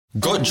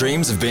Got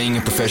dreams of being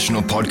a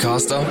professional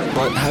podcaster,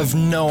 but have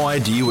no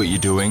idea what you're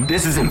doing?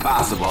 This is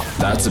impossible.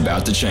 That's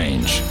about to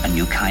change. A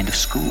new kind of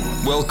school.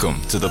 Welcome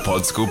to the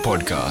Pod School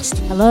Podcast.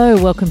 Hello,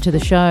 welcome to the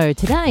show.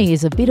 Today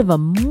is a bit of a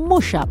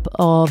mush-up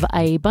of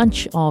a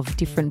bunch of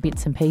different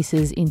bits and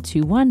pieces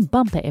into one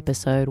bumper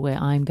episode where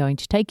I'm going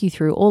to take you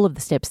through all of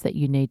the steps that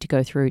you need to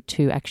go through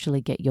to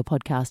actually get your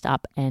podcast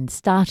up and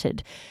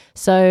started.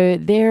 So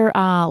there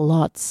are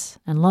lots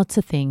and lots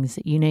of things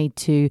that you need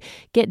to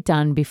get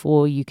done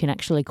before you can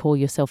actually call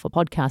yourself a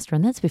podcaster,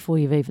 and that's before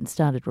you've even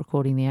started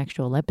recording the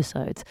actual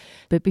episodes.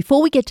 But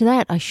before we get to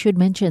that, I should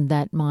mention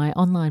that my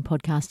online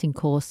podcasting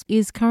course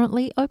is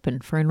currently open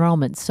for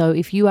enrollment. So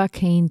if you are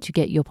keen to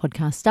get your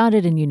podcast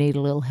started and you need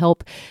a little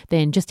help,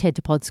 then just head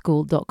to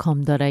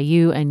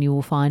podschool.com.au and you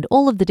will find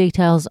all of the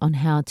details on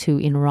how to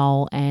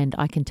enroll, and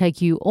I can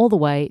take you all the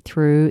way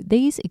through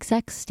these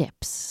exact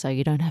steps so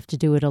you don't have to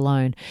do it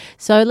alone.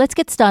 So let's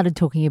get started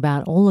talking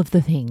about all of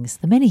the things,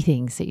 the many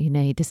things that you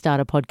need to start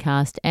a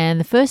podcast. And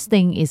the first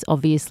thing is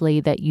obviously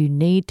that you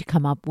need to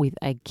come up with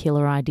a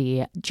killer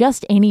idea.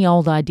 Just any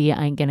old idea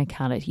ain't going to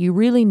cut it. You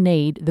really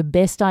need the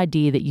best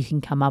idea that you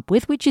can come up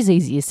with, which is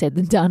easier said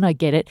than done, I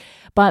get it.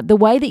 But the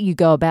way that you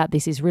go about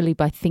this is really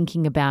by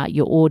thinking about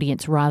your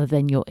audience rather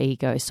than your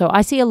ego. So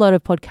I see a lot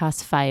of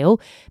podcasts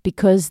fail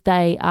because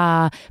they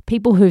are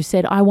people who've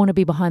said, I want to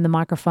be behind the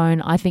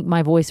microphone. I think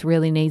my voice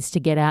really needs to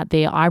get out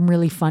there. I'm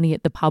really funny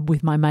at the pub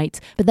with my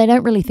mates. But they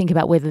don't really think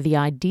about whether the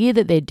idea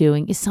that they're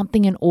doing is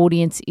something an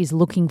audience is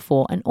looking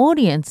for. An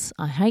audience,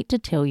 I hate to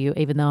tell you,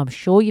 even though I'm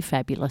sure you're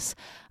fabulous,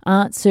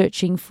 aren't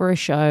searching for a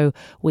show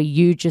where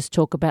you just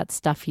talk about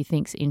stuff you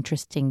think's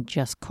interesting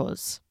just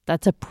 'cause.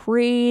 That's a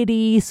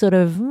pretty sort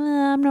of,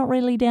 I'm not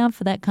really down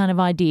for that kind of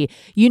idea.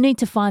 You need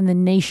to find the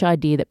niche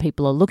idea that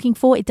people are looking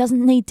for. It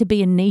doesn't need to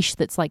be a niche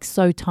that's like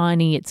so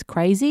tiny it's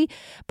crazy,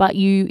 but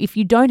if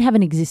you don't have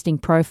an existing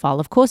profile,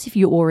 of course, if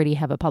you already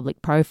have a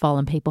public profile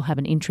and people have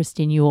an interest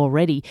in you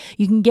already,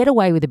 you can get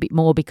away with a bit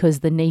more because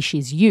the niche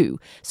is you.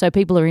 So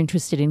people are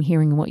interested in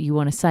hearing what you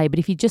want to say. But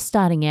if you're just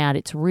starting out,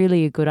 it's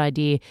really a good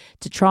idea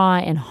to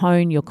try and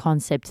hone your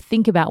concept.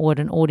 Think about what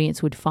an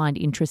audience would find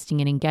interesting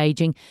and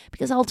engaging,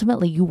 because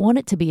ultimately you want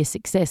it to be a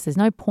success. There's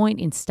no point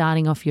in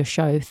starting off your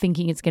show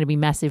thinking it's going to be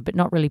massive but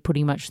not really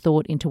putting much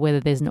thought into whether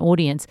there's an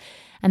audience,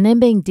 and then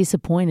being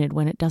disappointed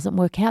when it doesn't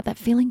work out. That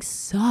feeling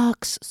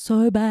sucks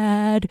so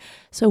bad.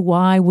 So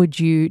why would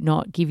you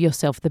not give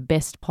yourself the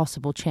best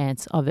possible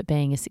chance of it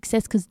being a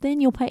success? Because then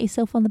you'll pat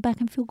yourself on the back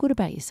and feel good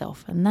about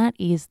yourself, and that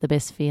is the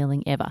best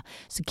feeling ever.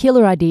 So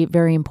killer idea,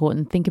 very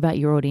important. Think about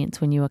your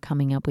audience when you are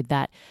coming up with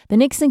that. The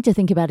next thing to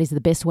think about is the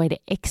best way to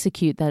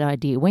execute that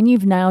idea. When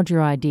you've nailed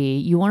your idea,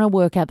 you want to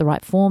work out the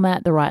right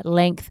format, the right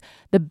length,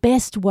 the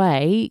best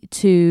way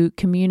to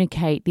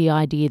communicate the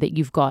idea that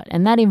you've got.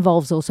 And that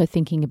involves also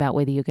thinking about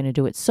whether you're going to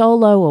do it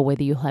solo or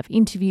whether you'll have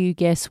interview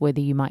guests,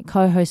 whether you might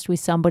co-host with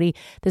somebody.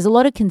 There's a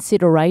lot of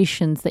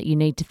considerations that you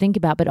need to think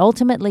about, but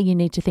ultimately you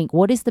need to think,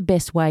 what is the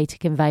best way to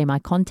convey my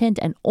content?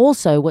 And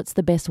also, what's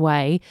the best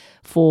way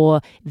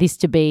for this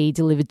to be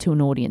delivered to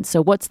an audience?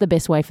 So what's the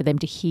best way for them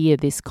to hear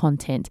this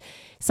content?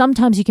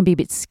 Sometimes you can be a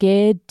bit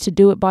scared to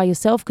do it by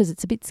yourself because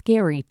it's a bit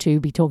scary to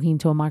be talking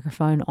to a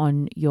microphone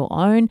on your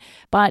own,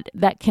 but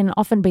that can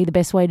often be the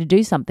best way to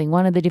do something.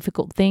 One of the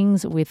difficult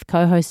things with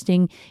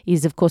co-hosting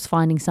is, of course,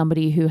 finding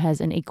somebody who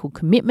has an equal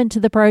commitment to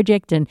the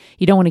project, and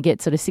you don't want to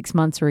get sort of 6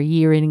 months or a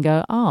year in and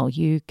go, oh,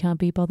 you can't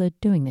be bothered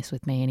doing this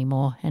with me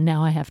anymore, and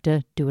now I have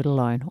to do it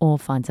alone or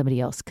find somebody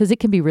else, because it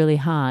can be really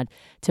hard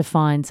to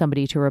find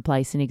somebody to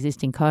replace an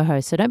existing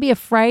co-host. So don't be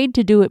afraid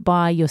to do it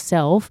by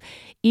yourself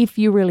if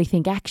you really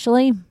think,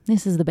 actually,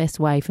 this is the best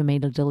way for me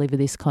to deliver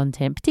this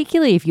content,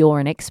 particularly if you're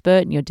an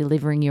expert and you're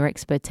delivering your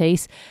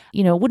expertise.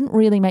 You know, it wouldn't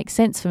really make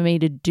sense for me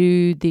to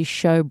do this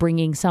show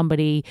bringing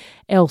somebody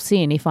else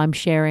in if I'm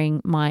sharing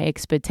my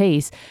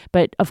expertise.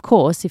 But of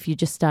course, if you're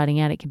just starting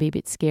out, it can be a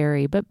bit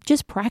scary. But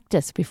just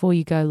practice before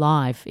you go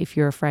live if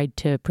you're afraid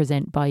to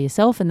present by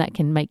yourself, and that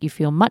can make you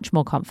feel much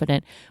more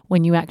confident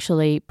when you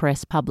actually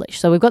press publish.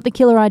 So we've got the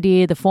killer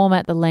idea, the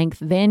format, the length.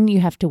 Then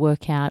you have to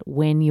work out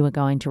when you are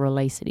going to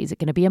release it. Is it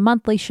going to be a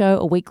monthly show,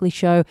 a weekly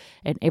show,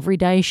 an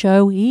everyday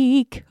show?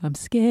 Eek, I'm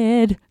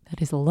scared.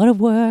 That is a lot of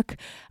work.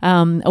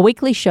 A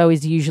weekly show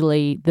is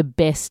usually the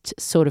best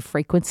sort of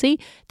frequency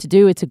to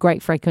do. It's a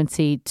great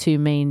frequency to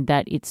mean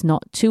that it's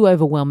not too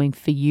overwhelming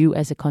for you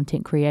as a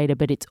content creator,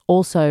 but it's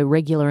also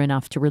regular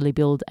enough to really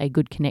build a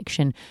good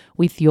connection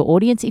with your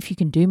audience. If you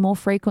can do more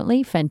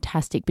frequently,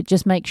 fantastic, but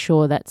just make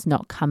sure that's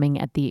not coming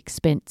at the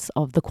expense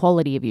of the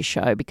quality of your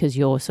show, because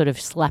you're sort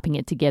of slapping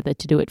it together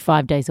to do it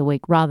 5 days a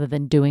week rather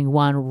than doing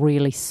one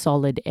really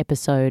solid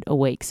episode a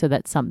week. So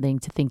that's something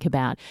to think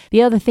about.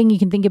 The other thing you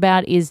can think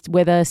about is as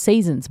whether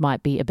seasons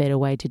might be a better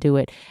way to do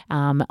it.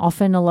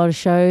 Often a lot of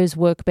shows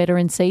work better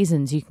in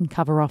seasons. You can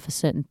cover off a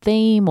certain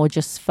theme or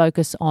just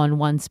focus on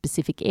one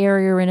specific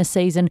area in a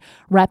season,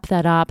 wrap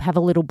that up, have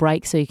a little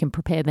break so you can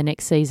prepare the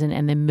next season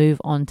and then move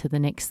on to the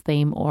next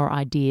theme or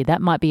idea.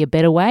 That might be a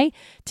better way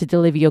to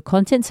deliver your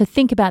content. So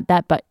think about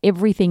that, but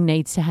everything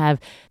needs to have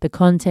the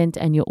content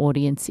and your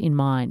audience in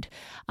mind.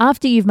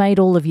 After you've made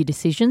all of your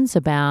decisions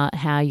about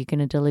how you're going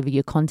to deliver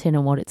your content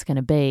and what it's going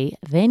to be,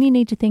 then you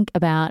need to think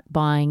about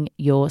buying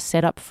your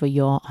setup for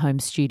your home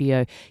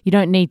studio. You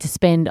don't need to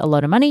spend a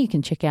lot of money. You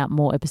can check out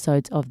more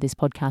episodes of this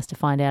podcast to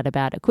find out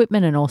about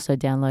equipment and also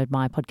download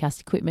my podcast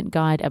equipment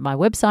guide at my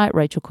website,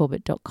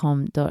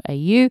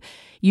 rachelcorbett.com.au.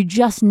 You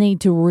just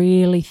need to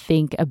really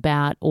think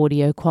about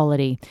audio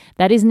quality.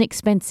 That isn't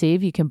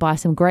expensive. You can buy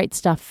some great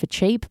stuff for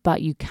cheap,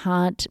 but you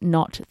can't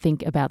not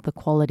think about the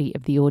quality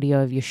of the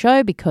audio of your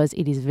show because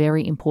it is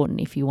very important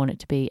if you want it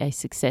to be a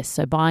success.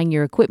 So buying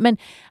your equipment,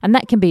 and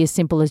that can be as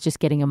simple as just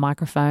getting a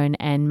microphone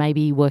and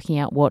maybe working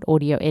out what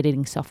audio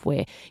editing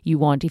software you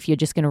want. If you're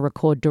just going to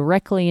record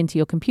directly into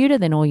your computer,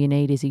 then all you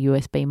need is a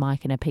USB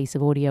mic and a piece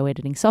of audio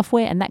editing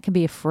software, and that can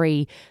be a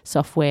free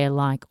software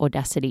like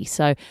Audacity.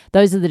 So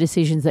those are the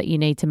decisions that you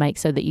need to make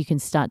so that you can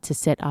start to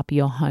set up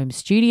your home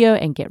studio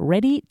and get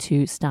ready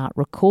to start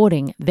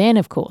recording. Then,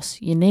 of course,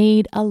 you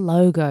need a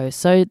logo.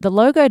 So the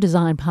logo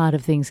design part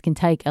of things can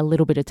take a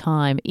little bit of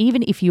time.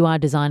 Even if you are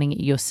designing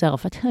it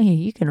yourself, I tell you,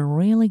 you can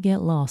really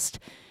get lost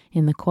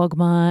in the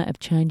quagmire of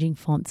changing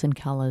fonts and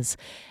colours.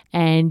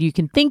 And you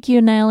can think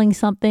you're nailing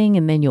something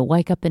and then you'll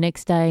wake up the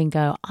next day and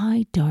go,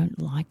 I don't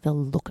like the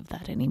look of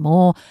that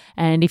anymore.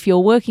 And if you're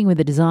working with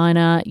a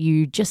designer,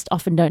 you just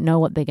often don't know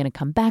what they're going to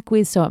come back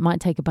with. So it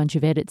might take a bunch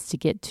of edits to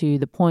get to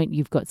the point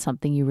you've got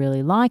something you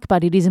really like.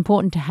 But it is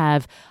important to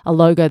have a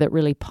logo that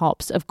really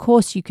pops. Of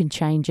course, you can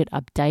change it,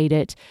 update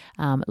it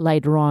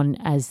later on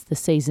as the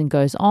season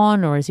goes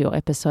on or as your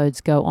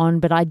episodes go on.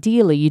 But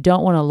ideally, you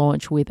don't want to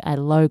launch with a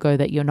logo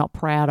that you're not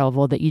proud of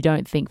or that you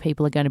don't think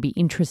people are going to be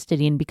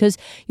interested in, because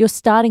you're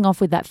starting off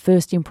with that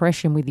first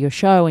impression with your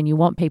show and you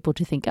want people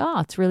to think, oh,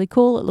 it's really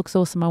cool, it looks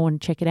awesome, I want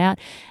to check it out.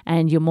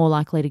 And you're more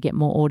likely to get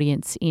more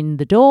audience in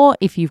the door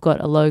if you've got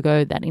a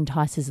logo that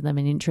entices them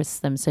and interests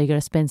them. So you've got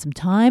to spend some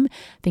time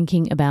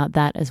thinking about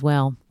that as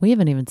well. We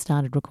haven't even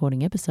started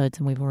recording episodes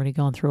and we've already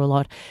gone through a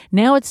lot.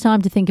 Now it's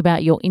time to think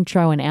about your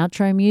intro and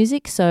outro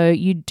music. So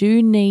you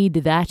do need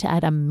that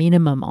at a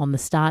minimum on the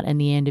start and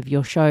the end of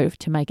your show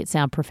to make it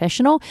sound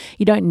professional.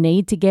 You don't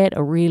need to get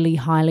a really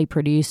highly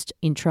produced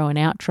intro and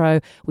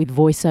outro with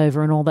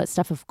voiceover and all that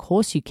stuff. Of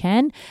course you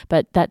can,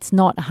 but that's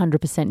not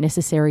 100%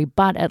 necessary,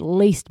 but at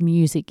least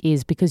music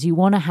is, because you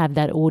want to have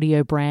that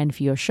audio brand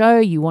for your show.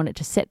 You want it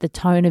to set the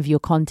tone of your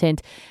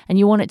content and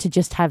you want it to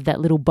just have that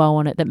little bow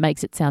on it that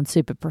makes it sound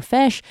super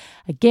profesh.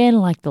 Again,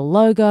 like the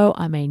logo,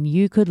 I mean,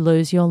 you could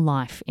lose your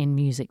life in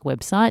music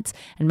websites.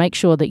 And make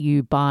sure that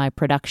you buy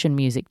production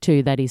music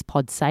too, that is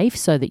pod safe,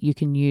 so that you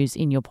can use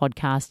in your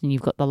podcast and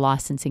you've got the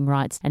licensing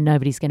rights and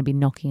nobody's going to be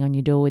knocking on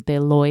your door with their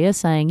lawyer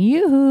saying,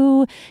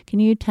 yoo-hoo, can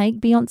you take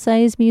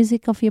Beyonce's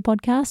music off your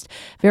podcast?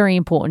 Very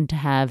important to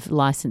have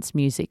licensed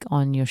music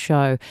on your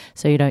show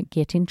so you don't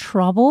get in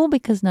trouble,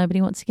 because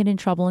nobody wants to get in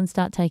trouble and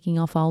start taking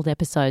off old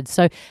episodes.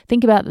 So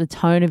think about the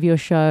tone of your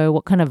show,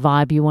 what kind of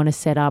vibe you want to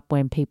set up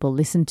when people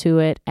listen to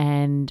it,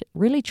 and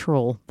really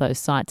trawl those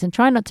sites and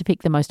try not to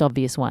pick the most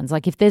obvious ones.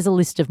 Like if there's a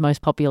list of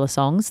most popular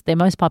songs, they're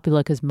most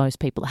popular because most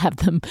people have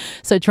them.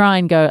 So try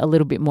and go a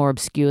little bit more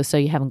obscure so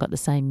you haven't got the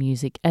same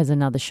music as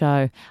another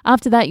show.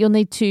 After that, you'll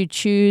need to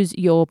choose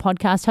your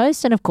podcast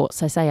host. And of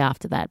course, I say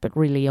after that, but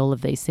really all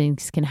of these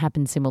things can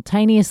happen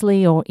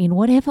simultaneously or in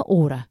whatever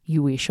order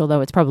you wish,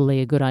 although it's probably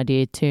a good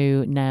idea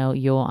to nail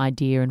your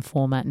idea and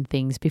format and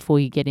things before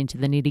you get into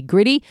the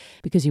nitty-gritty,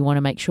 because you want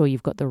to make sure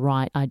you've got the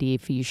right idea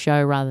for your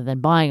show rather than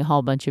buying a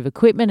whole bunch of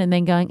equipment and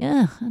then going,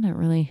 I don't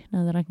really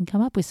know that I can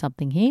come up with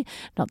something here.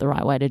 Not the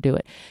right way to do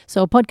it.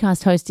 So a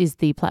podcast host is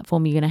the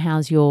platform you're going to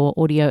house your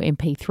audio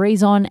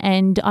MP3s on,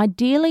 and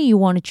ideally you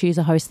want to choose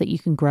a host that you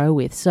can grow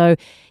with. So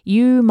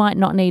you might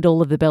not need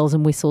all of the bells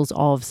and whistles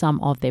of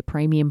some of their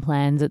premium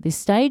plans at this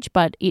stage,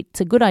 but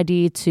it's a good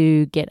idea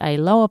to get a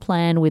lower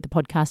plan with a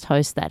podcast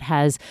host that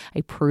has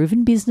a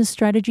proven business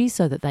strategy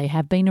so that they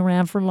have been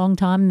around for a long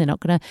time. They're not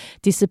going to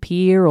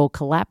disappear or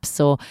collapse,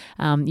 or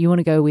you want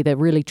to go with a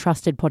really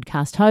trusted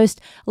podcast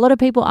host. A lot of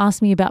people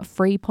ask me about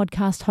free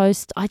podcast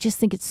hosts. I just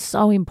think it's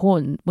so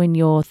important when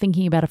you're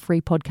thinking about a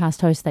free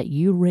podcast host that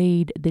you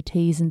read the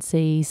T's and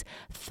C's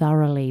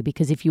thoroughly,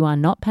 because if you are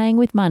not paying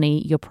with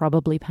money, you're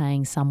probably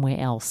paying somewhere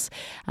else.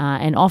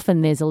 And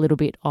often there's a little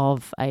bit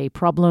of a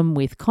problem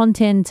with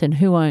content and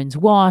who owns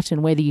what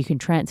and whether you can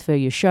transfer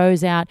your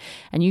shows out.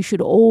 And you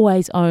should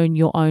always own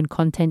your own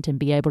content and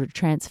be able to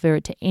transfer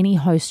it to any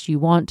host you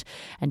want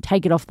and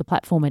take it off the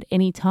platform at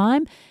any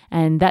time.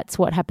 And that's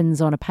what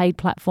happens on a paid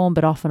platform,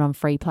 but often on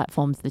free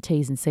platforms, the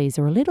T's and C's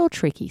are a little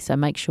tricky. So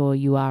make sure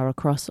you are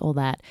across all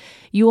that.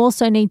 You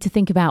also need to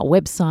think about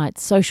websites,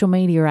 social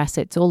media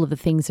assets, all of the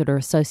things that are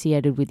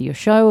associated with your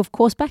show. Of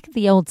course, back at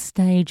the old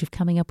stage of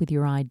coming up with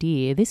your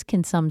idea, this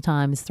can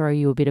sometimes throw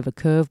you a bit of a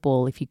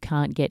curveball if you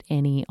can't get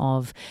any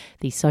of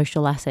the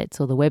social assets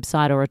or the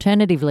website, or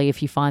alternatively,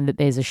 if you find that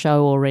there's a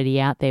show already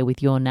out there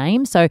with your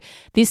name. So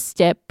this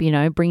step,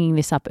 bringing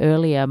this up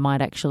earlier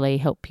might actually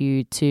help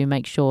you to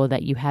make sure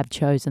that you have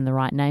chosen the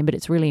right name, but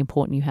it's really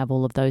important you have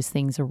all of those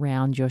things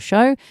around your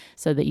show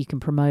so that you can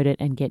promote it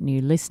and get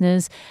new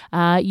listeners.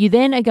 You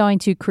then are going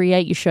to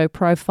create your show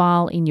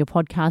profile in your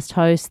podcast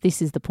host.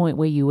 This is the point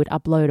where you would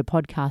upload a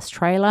podcast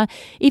trailer.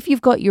 If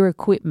you've got your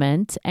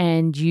equipment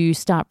and you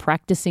start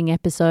practicing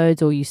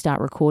episodes or you start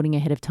recording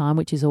ahead of time,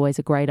 which is always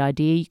a great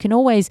idea, you can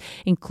always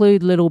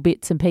include little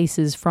bits and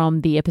pieces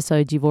from the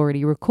episodes you've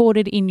already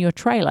recorded in your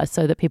trailer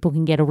so that people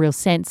can get a real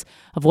sense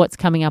of what's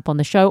coming up on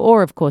the show.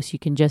 Or, of course, you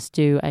can just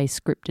do a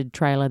scripted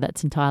trailer.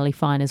 That's entirely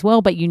fine as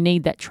well. But you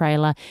need that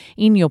trailer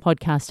in your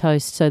podcast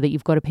host so that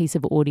you've got a piece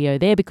of audio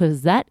there,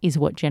 because that is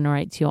what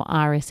generates your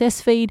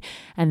RSS feed,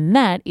 and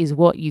that is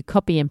what you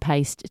copy and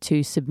paste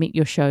to submit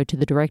your show to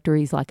the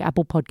directories like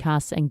Apple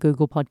Podcasts and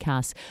Google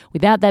Podcasts.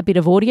 Without that bit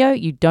of audio,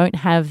 you don't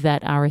have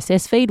that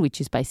RSS feed, which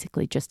is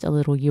basically just a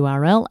little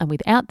URL. And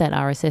without that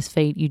RSS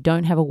feed, you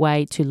don't have a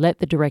way to let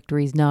the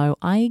directories know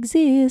I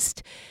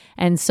exist.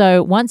 And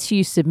so once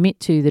you submit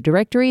to the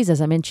directories, as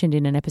I mentioned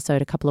in an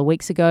episode a couple of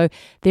weeks ago,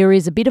 there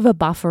is a bit of a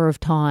buffer of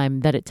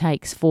time that it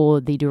takes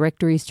for the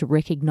directories to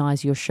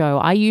recognize your show.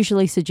 I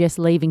usually suggest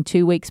leaving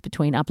 2 weeks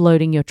between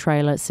uploading your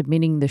trailer,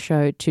 submitting the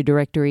show to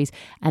directories,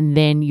 and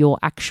then your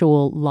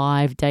actual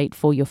live date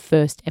for your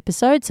first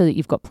episode, so that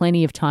you've got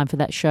plenty of time for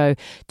that show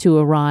to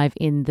arrive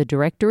in the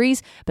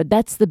directories. But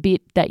that's the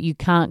bit that you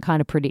can't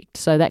kind of predict.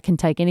 So that can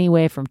take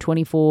anywhere from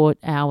 24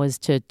 hours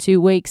to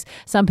 2 weeks.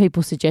 Some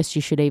people suggest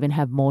you should even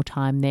have more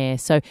time there.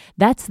 So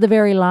that's the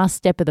very last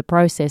step of the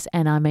process.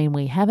 And I mean,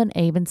 we haven't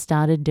even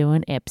started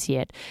doing EPs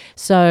yet.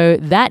 So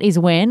that is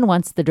when,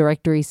 once the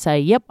directories say,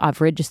 yep,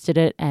 I've registered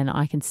it and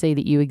I can see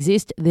that you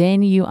exist,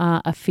 then you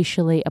are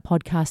officially a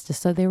podcaster.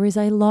 So there is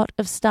a lot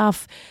of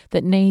stuff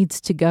that needs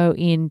to go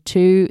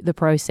into the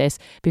process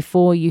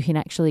before you can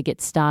actually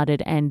get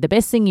started. And the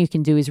best thing you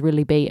can do is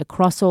really be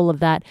across all of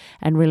that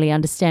and really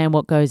understand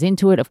what goes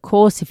into it. Of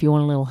course, if you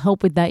want a little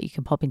help with that, you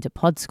can pop into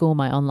PodSchool,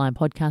 my online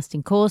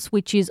podcasting course,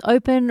 which is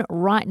open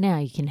right now.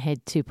 You can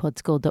head to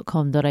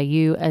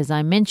podschool.com.au, as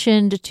I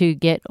mentioned, to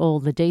get all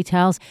the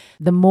details.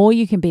 The more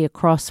you can be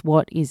across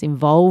what is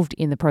involved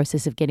in the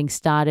process of getting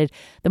started,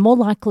 the more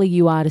likely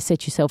you are to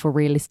set yourself a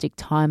realistic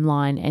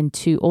timeline and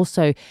to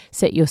also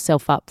set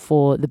yourself up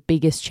for the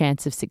biggest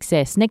chance of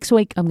success. Next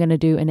week, I'm going to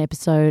do an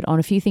episode on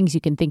a few things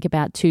you can think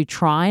about to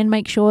try and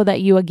make sure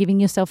that you are giving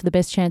yourself the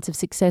best chance of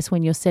success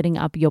when you're setting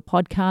up your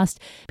podcast,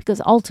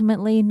 because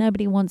ultimately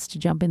nobody wants to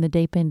jump in the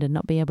deep end and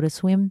not be able to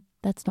swim.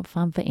 That's not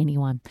fun for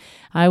anyone.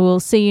 I will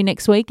see you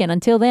next week, and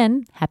until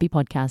then, happy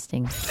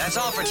podcasting. That's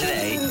all for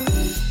today.